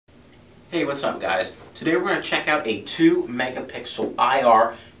Hey, what's up guys? Today we're going to check out a 2 megapixel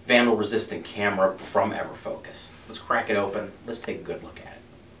IR vandal resistant camera from Everfocus. Let's crack it open. Let's take a good look at it.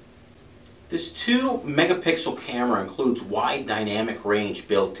 This 2 megapixel camera includes wide dynamic range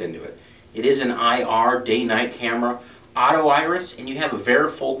built into it. It is an IR day-night camera, auto iris, and you have a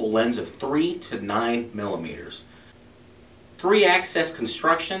varifocal lens of 3 to 9 millimeters. 3-axis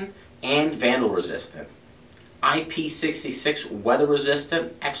construction and vandal resistant. IP66 weather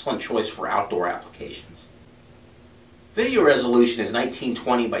resistant, excellent choice for outdoor applications. Video resolution is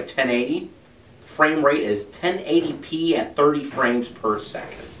 1920 by 1080. Frame rate is 1080p at 30 frames per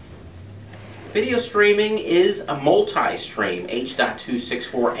second. Video streaming is a multi-stream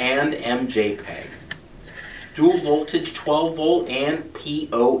H.264 and MJPEG. Dual voltage 12 volt and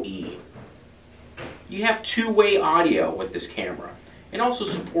PoE. You have two-way audio with this camera. It also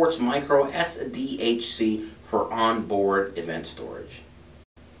supports micro SDHC for onboard event storage.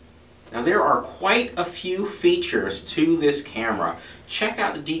 Now there are quite a few features to this camera. Check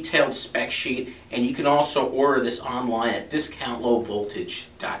out the detailed spec sheet, and you can also order this online at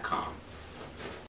discountlowvoltage.com.